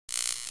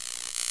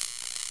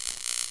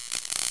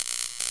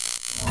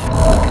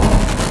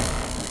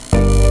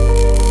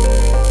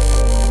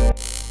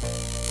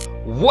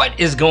What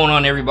is going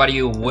on,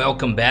 everybody?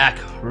 Welcome back.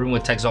 Ruben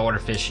with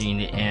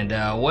TexasAllWaterFishing, and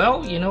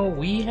well, you know,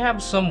 we have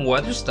some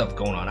weather stuff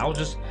going on. I was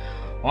just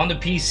on the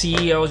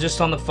PC, I was just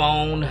on the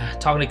phone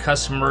talking to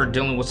customer,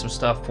 dealing with some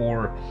stuff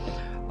for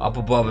Up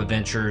Above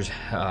Adventures,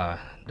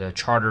 the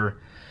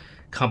charter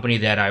company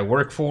that I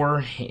work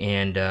for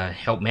and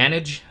help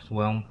manage.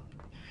 Well,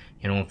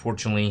 you know,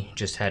 unfortunately,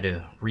 just had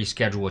to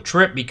reschedule a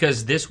trip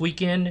because this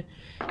weekend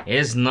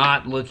is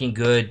not looking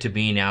good to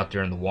being out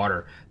there in the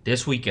water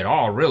this week at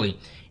all, really.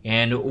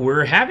 And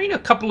we're having a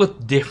couple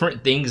of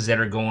different things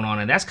that are going on,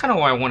 and that's kind of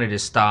why I wanted to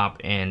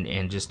stop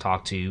and just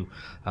talk to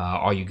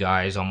all you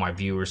guys, all my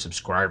viewers,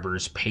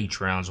 subscribers,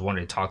 patrons.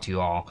 Wanted to talk to you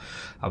all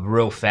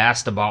real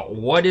fast about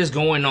what is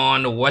going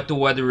on, what the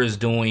weather is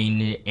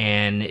doing,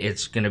 and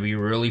it's going to be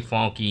really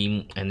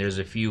funky, and there's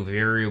a few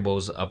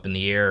variables up in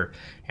the air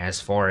as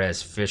far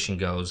as fishing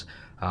goes.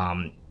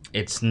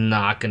 It's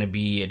not going to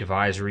be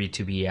advisory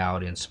to be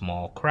out in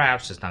small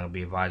crafts. It's not going to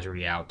be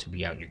advisory out to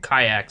be out in your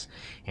kayaks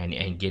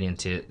and get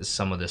into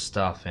some of this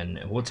stuff. And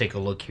we'll take a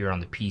look here on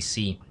the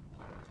PC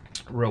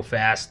real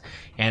fast,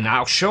 and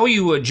I'll show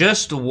you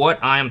just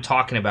what I'm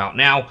talking about.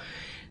 Now,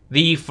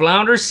 the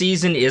flounder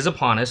season is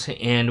upon us,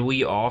 and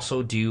we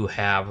also do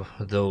have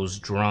those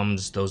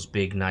drums, those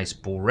big nice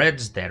bull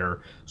reds that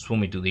are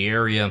swimming through the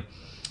area.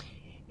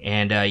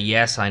 And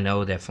yes, I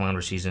know that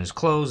flounder season is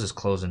closed. It's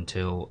closed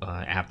until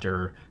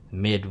after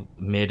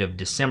mid of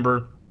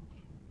December,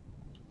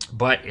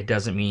 but it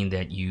doesn't mean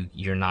that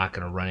you're not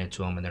going to run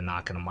into them and they're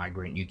not going to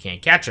migrate and you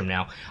can't catch them.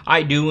 Now,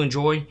 I do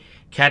enjoy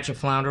catching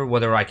flounder,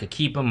 whether I could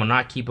keep them or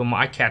not keep them.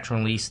 I catch and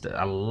release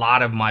a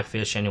lot of my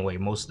fish anyway.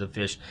 Most of the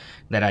fish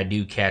that I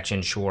do catch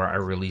inshore, I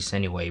release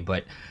anyway,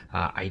 but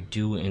I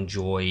do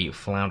enjoy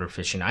flounder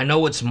fishing. I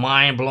know it's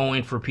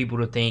mind-blowing for people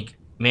to think,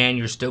 man,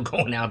 you're still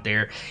going out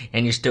there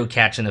and you're still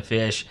catching the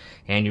fish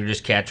and you're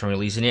just catching and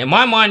releasing it. In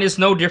my mind, it's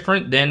no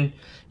different than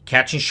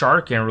catching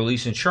shark and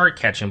releasing shark,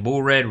 catching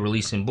bull red,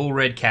 releasing bull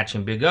red,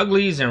 catching big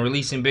uglies and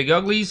releasing big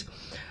uglies.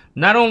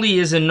 Not only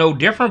is it no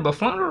different, but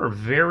flounder are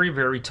very,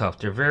 very tough.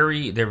 They're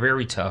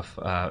very tough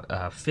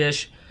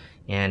fish,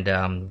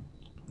 and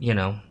you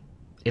know,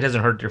 it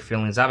doesn't hurt their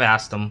feelings. I've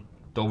asked them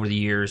over the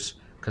years,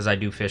 because I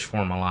do fish for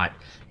them a lot,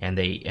 and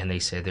they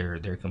say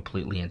they're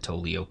completely and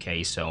totally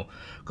okay. So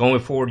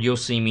going forward, you'll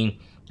see me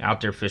out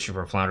there fishing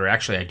for flounder.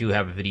 Actually, I do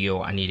have a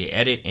video I need to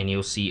edit, and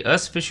you'll see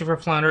us fishing for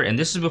flounder, and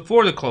this is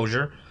before the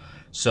closure.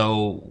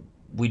 So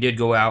we did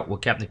go out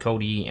with Captain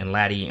Cody and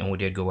Laddie, and we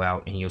did go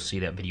out, and you'll see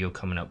that video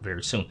coming up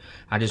very soon.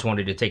 I just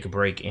wanted to take a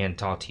break and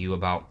talk to you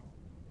about,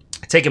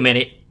 take a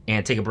minute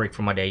and take a break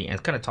from my day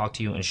and kind of talk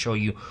to you and show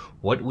you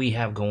what we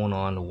have going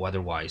on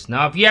weather-wise.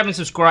 Now, if you haven't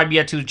subscribed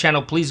yet to the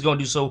channel, please go and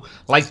do so.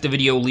 Like the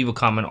video, leave a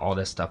comment. All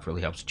that stuff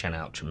really helps the channel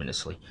out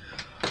tremendously.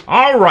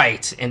 All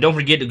right, and don't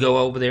forget to go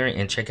over there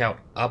and check out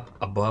Up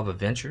Above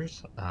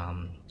Adventures.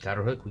 Got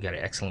a hook. We got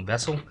an excellent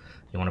vessel.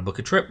 You want to book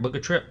a trip, book a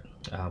trip.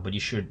 But you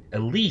should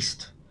at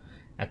least,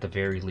 at the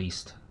very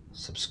least,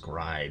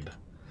 subscribe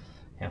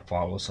and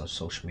follow us on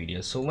social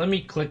media. So let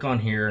me click on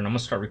here, and I'm going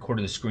to start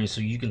recording the screen so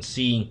you can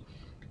see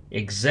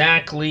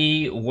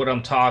exactly what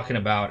I'm talking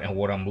about and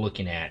what I'm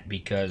looking at,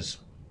 because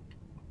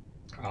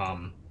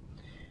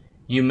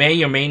you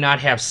may or may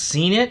not have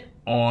seen it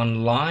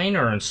online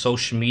or on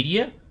social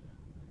media.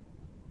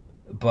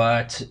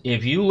 But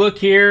if you look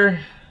here,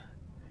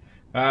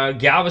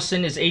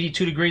 Galveston is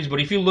 82 degrees.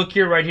 But if you look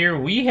here, right here,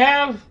 we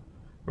have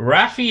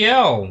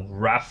Raphael,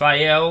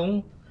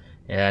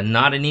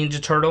 not a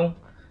Ninja Turtle,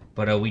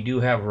 but we do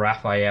have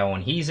Raphael,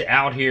 and he's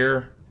out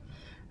here,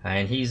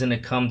 and he's going to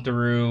come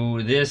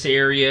through this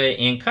area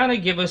and kind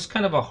of give us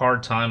kind of a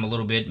hard time a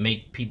little bit,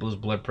 make people's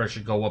blood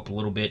pressure go up a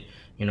little bit.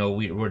 You know,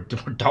 we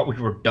thought we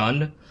were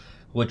done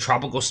with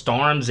tropical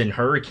storms and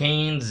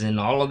hurricanes and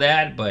all of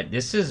that, but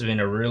this has been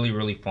a really,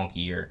 really funky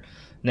year.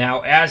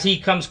 Now, as he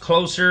comes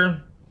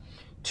closer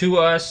to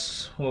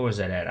us, what was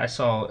that at? I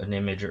saw an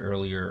image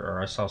earlier,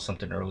 or I saw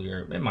something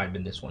earlier. It might have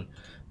been this one.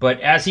 But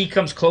as he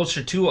comes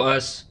closer to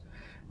us,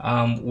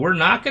 we're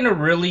not going to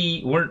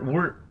really,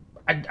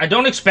 I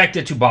don't expect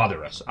it to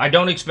bother us. I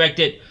don't expect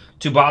it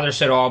to bother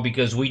us at all,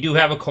 because we do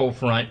have a cold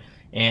front,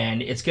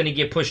 and it's going to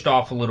get pushed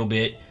off a little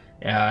bit.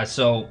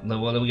 So,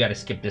 well, we got to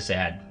skip this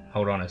ad.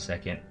 Hold on a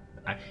second.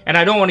 And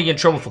I don't want to get in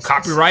trouble for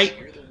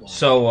copyright.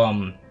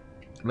 So,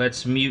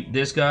 let's mute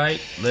this guy.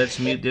 Let's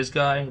mute this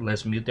guy.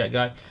 Let's mute that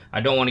guy. I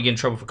don't want to get in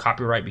trouble for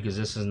copyright, because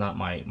this is not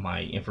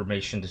my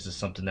information. This is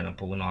something that I'm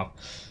pulling off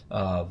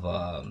of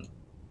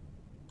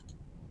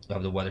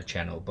the Weather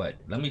Channel. But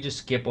let me just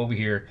skip over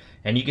here,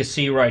 and you can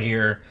see right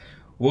here,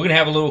 we're gonna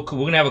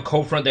have a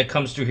cold front that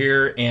comes through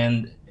here,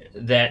 and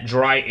that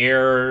dry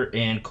air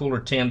and cooler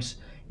temps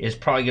is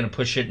probably gonna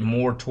push it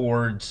more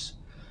towards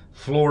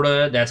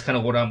Florida. That's kind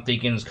of what I'm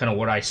thinking. Is kind of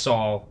what I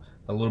saw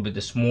a little bit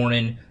this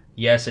morning.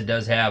 Yes, it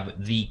does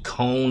have the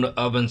cone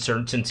of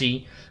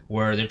uncertainty,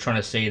 where they're trying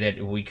to say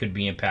that we could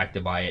be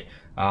impacted by it.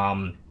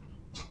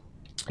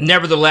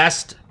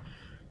 Nevertheless,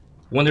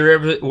 when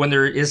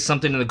there is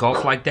something in the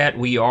Gulf like that,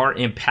 we are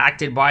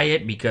impacted by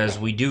it because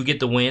we do get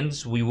the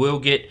winds. We will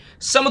get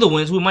some of the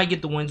winds. We might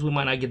get the winds. We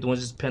might not get the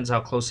winds. It depends how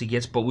close he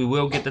gets. But we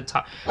will get the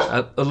top,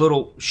 a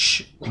little.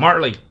 Shh,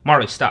 Marley,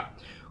 stop.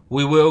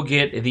 We will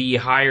get the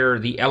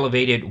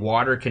elevated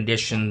water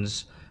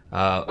conditions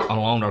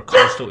along our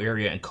coastal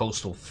area and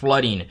coastal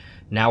flooding.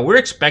 Now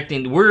we're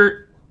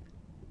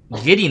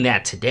getting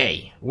that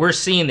today. We're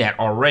seeing that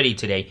already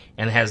today,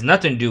 and it has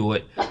nothing to do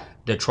with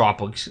the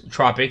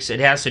tropics. It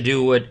has to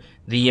do with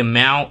the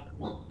amount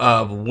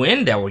of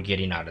wind that we're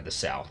getting out of the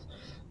south.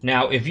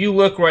 Now, if you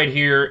look right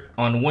here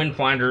on Wind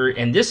Finder,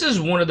 and this is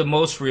one of the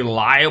most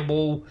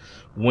reliable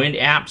wind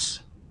apps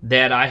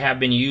that I have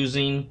been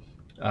using.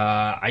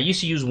 I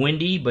used to use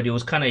Windy, but it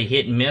was kind of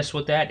hit and miss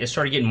with that. It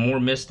started getting more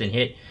miss than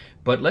hit.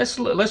 But let's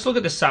look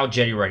at the South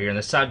Jetty right here, and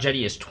the South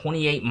Jetty is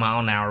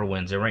 28-mile-an-hour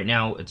winds, and right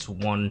now it's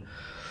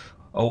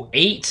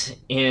 1:08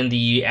 in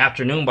the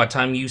afternoon. By the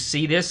time you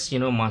see this, you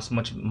know,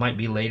 might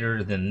be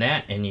later than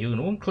that. And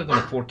we'll click on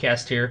the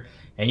forecast here,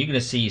 and you're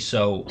gonna see.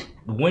 So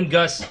the wind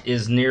gust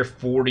is near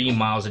 40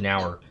 miles an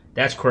hour.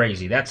 That's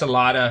crazy. That's a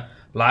lot of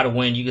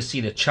wind. You can see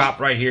the chop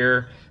right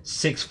here,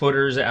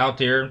 6-footers out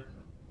there.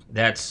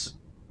 That's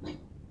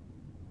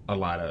a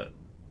lot of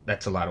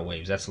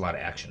waves. That's a lot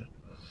of action.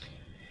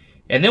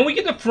 And then we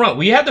get the front.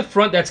 We have the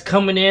front that's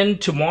coming in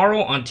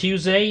tomorrow on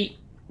Tuesday.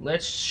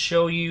 Let's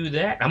show you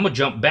that. I'm going to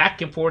jump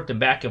back and forth and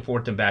back and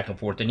forth and back and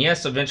forth. And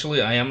yes,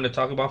 eventually I am going to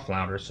talk about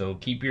Flounder. So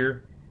keep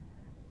your,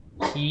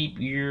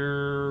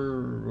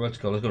 let's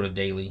go to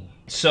daily.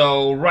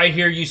 So right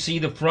here you see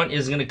the front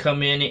is going to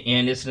come in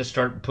and it's going to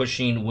start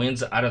pushing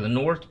winds out of the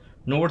north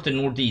and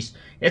northeast.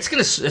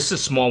 It's a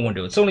small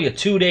window. It's only a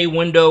 2-day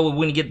window. We're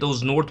going to get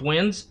those north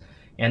winds.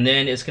 And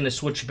then it's going to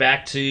switch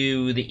back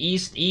to the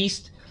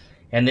east.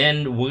 And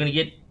then we're going to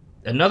get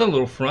another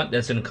little front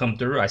that's going to come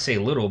through. I say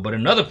little, but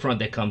another front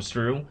that comes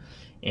through.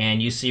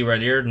 And you see right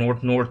there,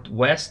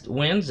 northwest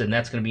winds, and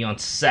that's going to be on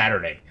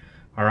Saturday.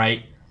 All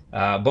right.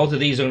 Both of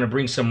these are going to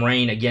bring some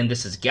rain. Again,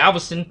 this is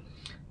Galveston,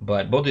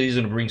 but both of these are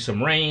going to bring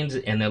some rains.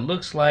 And it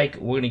looks like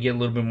we're going to get a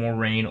little bit more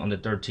rain on the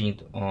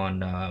 13th,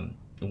 on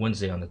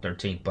Wednesday on the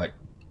 13th. But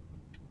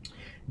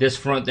this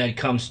front that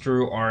comes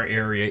through our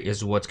area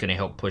is what's going to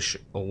help push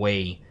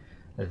away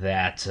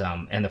that,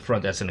 and the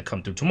front that's going to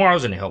come through tomorrow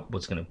is going to help.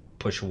 What's going to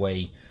push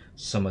away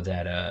some of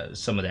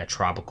that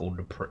tropical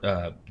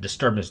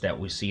disturbance that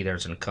we see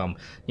there's going to come.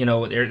 You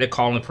know, they're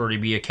calling for it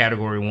to be a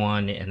Category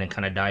 1 and then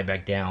kind of die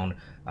back down.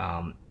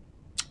 I'm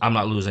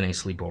not losing any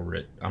sleep over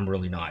it. I'm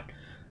really not.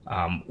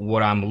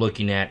 What I'm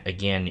looking at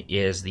again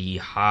is the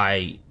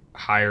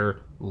higher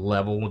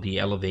level, the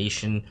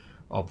elevation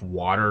of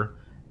water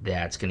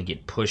that's going to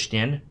get pushed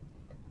in.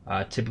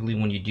 Typically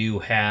when you do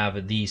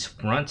have these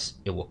fronts,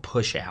 it will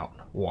push out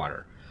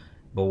water.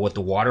 But with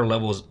the water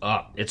levels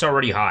up, it's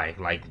already high.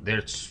 Like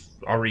there's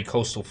already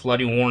coastal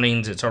flooding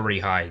warnings. It's already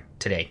high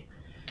today.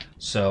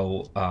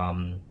 So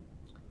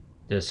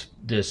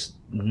this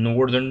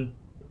northern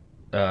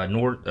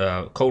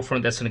cold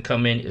front that's going to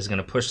come in is going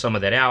to push some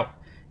of that out.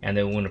 And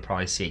then we're going to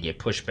probably see it get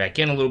pushed back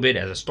in a little bit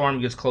as a storm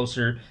gets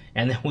closer.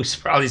 And then we'll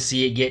probably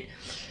see it get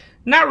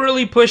not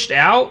really pushed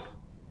out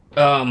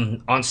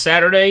on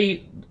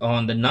Saturday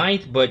on the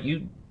 9th, but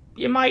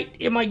it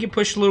might get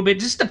pushed a little bit.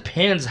 It just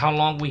depends how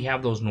long we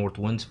have those north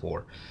winds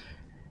for.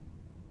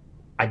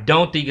 I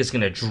don't think it's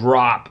gonna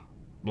drop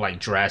like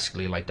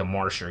drastically, like the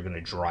marshes are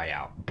gonna dry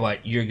out, but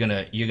we're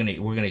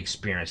gonna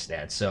experience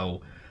that.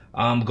 So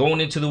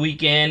going into the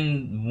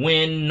weekend,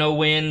 no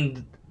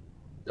wind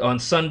on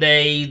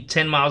Sunday,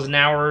 10 miles an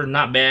hour,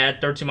 not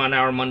bad. 13 mile an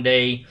hour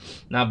Monday,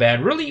 not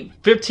bad. Really,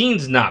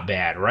 15's not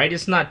bad, right?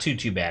 It's not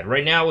too bad.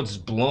 Right now it's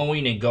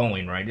blowing and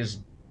going, right? It's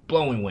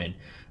blowing wind.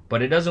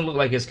 But it doesn't look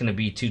like it's going to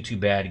be too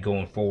bad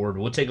going forward.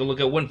 We'll take a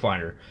look at Wind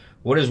Finder.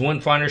 What does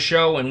Wind Finder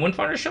show? And Wind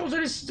Finder shows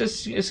that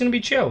it's going to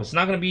be chill. It's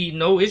not going to be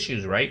no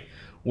issues, right?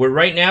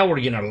 Right now we're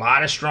getting a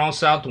lot of strong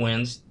south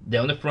winds.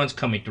 Then the front's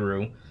coming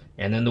through.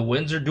 And then the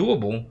winds are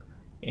doable.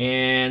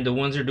 And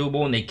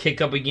they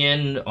kick up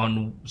again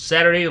on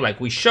Saturday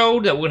like we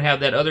showed. That we're going to have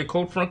that other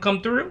cold front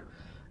come through.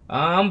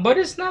 But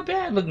it's not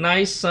bad. Look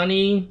nice,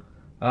 sunny.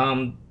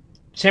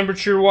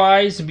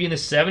 Temperature-wise, and be in the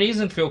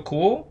 70s and feel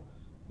cool.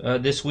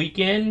 This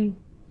weekend,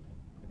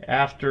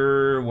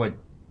 after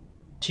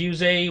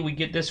Tuesday, we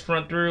get this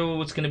front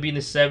through. It's going to be in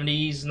the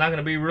 70s. It's not going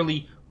to be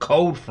really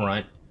cold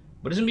front,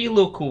 but it's going to be a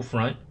little cool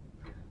front.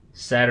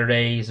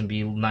 Saturday is going to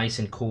be nice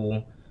and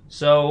cool.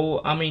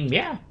 So, I mean,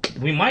 yeah,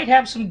 we might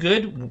have some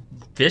good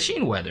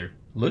fishing weather.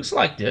 Looks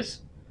like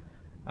this.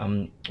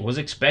 Was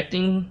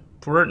expecting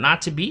for it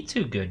not to be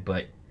too good,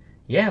 but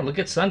yeah, look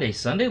at Sunday.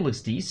 Sunday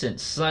looks decent.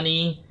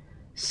 Sunny,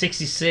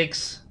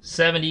 66,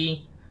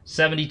 70.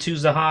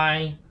 72's the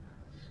high,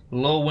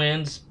 low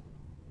winds.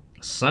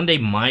 Sunday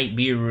might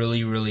be a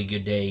really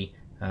good day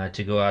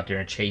to go out there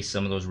and chase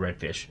some of those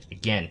redfish.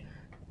 Again,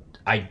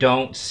 I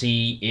don't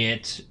see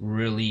it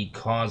really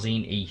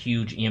causing a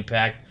huge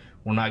impact.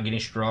 We're not getting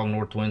strong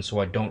north winds, so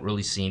I don't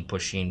really see it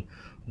pushing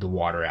the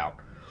water out.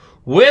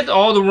 with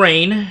all the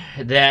rain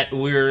that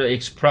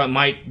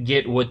might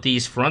get with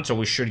these fronts, or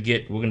we're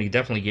going to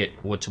definitely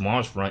get with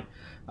tomorrow's front,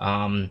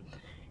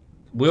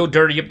 we'll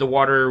dirty up the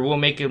water, we'll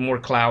make it more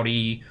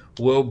cloudy,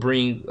 we'll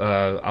bring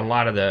a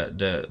lot of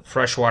the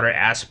freshwater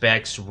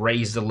aspects,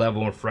 raise the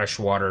level in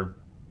freshwater,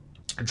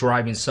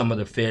 driving some of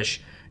the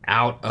fish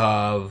out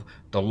of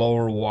the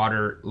lower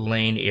water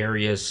lane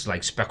areas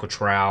like speckled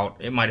trout.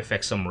 It might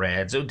affect some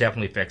reds. It'll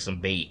definitely affect some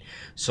bait.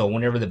 So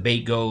whenever the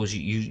bait goes,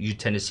 you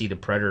tend to see the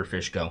predator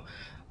fish go.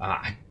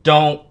 I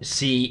don't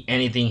see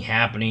anything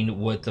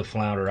happening with the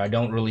flounder. I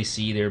don't really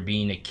see there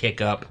being a kick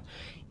up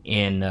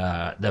in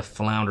the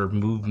flounder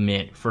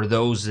movement for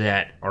those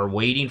that are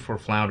waiting for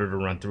flounder to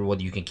run through,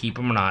 whether you can keep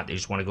them or not. They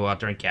just want to go out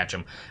there and catch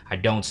them. I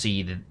don't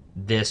see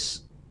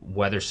this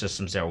weather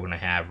systems that we're going to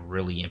have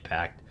really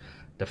impact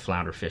the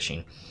flounder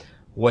fishing.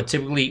 What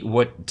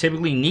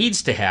typically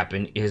needs to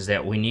happen is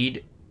that we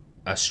need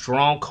a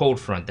strong cold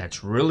front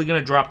that's really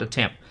going to drop the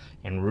temp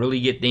and really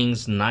get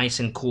things nice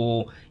and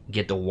cool,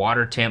 get the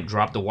water temp,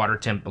 drop the water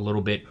temp a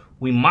little bit.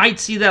 We might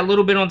see that a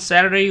little bit on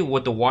Saturday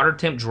with the water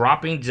temp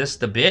dropping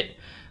just a bit,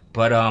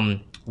 but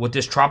with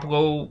this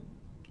tropical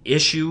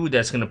issue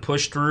that's going to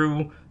push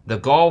through the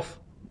Gulf,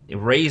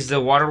 raise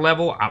the water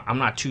level, I'm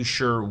not too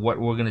sure what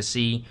we're going to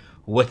see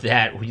with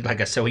that. Like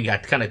I said, we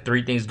got kind of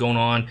three things going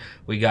on.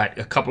 We got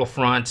a couple of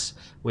fronts,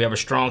 we have a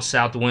strong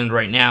south wind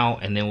right now,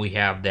 and then we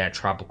have that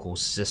tropical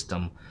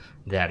system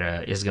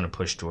that is going to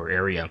push to our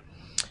area.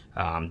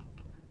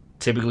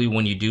 Typically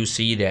when you do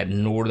see that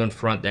northern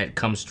front that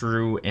comes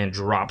through and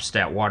drops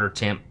that water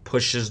temp,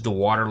 pushes the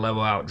water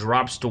level out,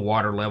 drops the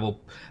water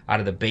level out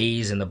of the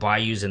bays and the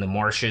bayous and the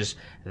marshes,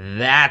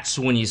 that's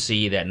when you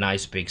see that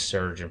nice big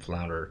surge in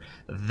flounder.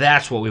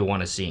 That's what we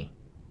want to see.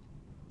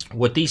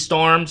 With these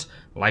storms,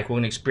 like we're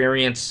going to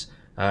experience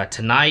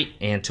tonight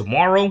and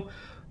tomorrow,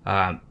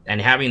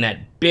 and having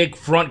that big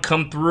front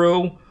come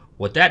through,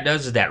 what that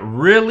does is that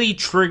really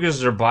triggers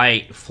their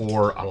bite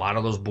for a lot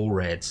of those bull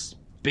reds.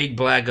 Big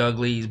black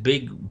uglies,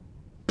 big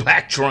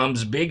black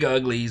drums, big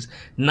uglies,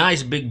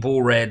 nice big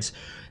bull reds,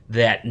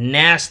 that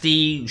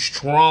nasty,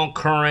 strong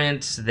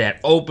currents, that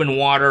open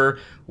water,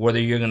 whether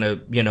you're going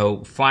to, you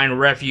know, find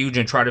refuge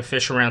and try to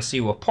fish around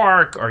Seawolf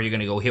Park, or you're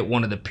going to go hit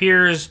one of the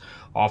piers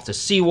off the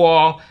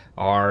seawall,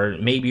 or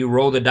maybe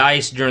roll the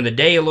dice during the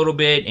day a little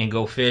bit and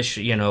go fish,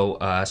 you know,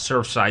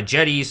 surfside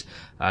jetties.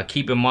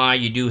 Keep in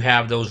mind, you do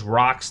have those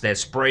rocks, that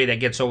spray that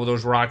gets over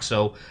those rocks,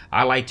 so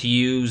I like to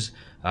use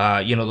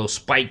you know, those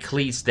spike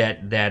cleats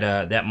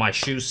that my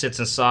shoe sits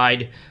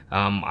inside.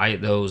 I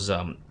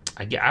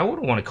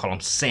wouldn't want to call them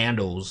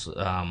sandals,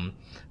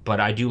 but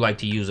I do like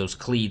to use those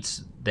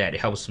cleats. That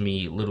helps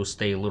me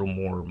stay a little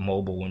more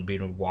mobile when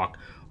being able to walk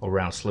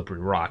around slippery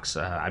rocks.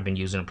 I've been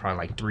using them probably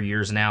like 3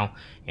 years now,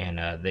 and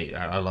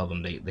I love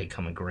them. They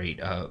come in great.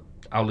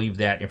 I'll leave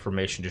that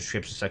information in the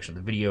description section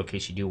of the video in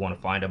case you do want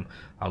to find them.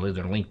 I'll leave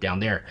their link down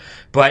there.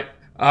 But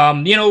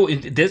you know,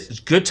 this is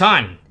a good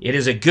time. It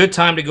is a good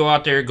time to go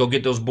out there, go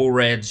get those bull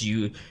reds.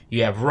 You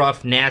have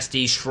rough,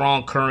 nasty,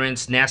 strong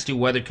currents, nasty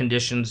weather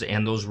conditions,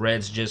 and those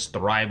reds just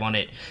thrive on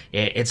it.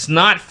 It's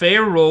not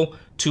favorable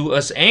to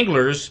us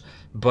anglers,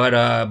 but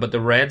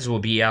the reds will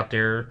be out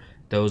there.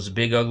 Those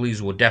big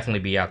uglies will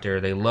definitely be out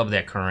there. They love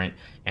that current.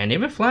 And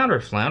even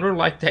flounder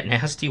like that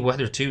nasty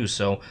weather too.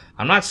 So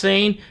I'm not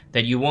saying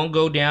that you won't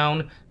go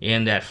down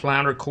in that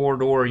flounder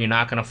corridor, you're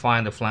not going to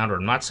find the flounder.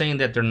 I'm not saying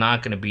that they're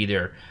not going to be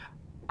there.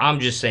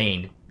 I'm just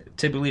saying,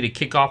 typically to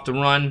kick off the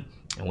run,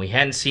 and we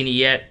hadn't seen it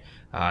yet,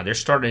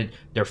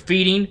 they're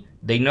feeding.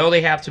 They know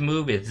they have to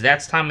move. It's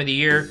that time of the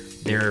year.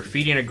 They're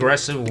feeding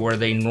aggressive where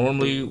they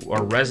normally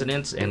are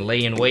residents and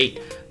lay in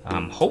wait.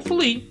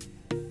 Hopefully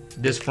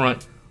this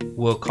front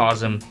will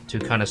cause them to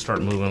kind of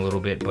start moving a little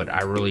bit, but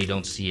I really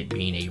don't see it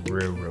being a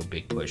real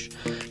big push.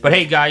 But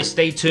hey guys,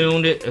 stay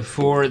tuned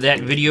for that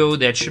video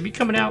that should be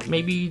coming out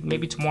maybe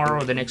tomorrow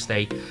or the next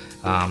day.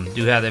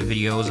 Do have that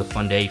video. It was a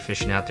fun day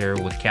fishing out there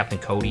with Captain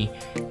Cody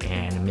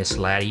and Miss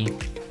Laddie.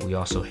 We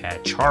also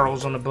had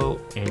Charles on the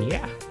boat, and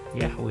yeah,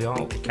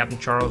 Captain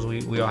Charles,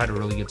 we all had a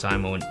really good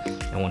time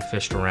and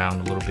fished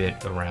around a little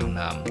bit around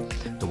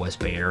the West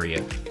Bay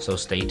area. So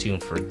stay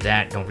tuned for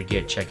that. Don't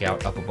forget, check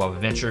out Up Above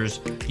Adventures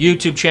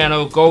YouTube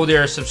channel. Go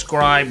there,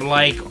 subscribe,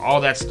 like, all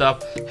that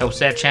stuff. Helps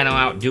that channel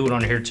out. Do it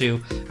on here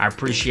too. I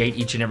appreciate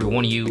each and every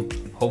one of you.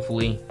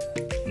 Hopefully,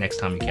 next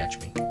time you catch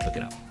me, look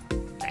it up.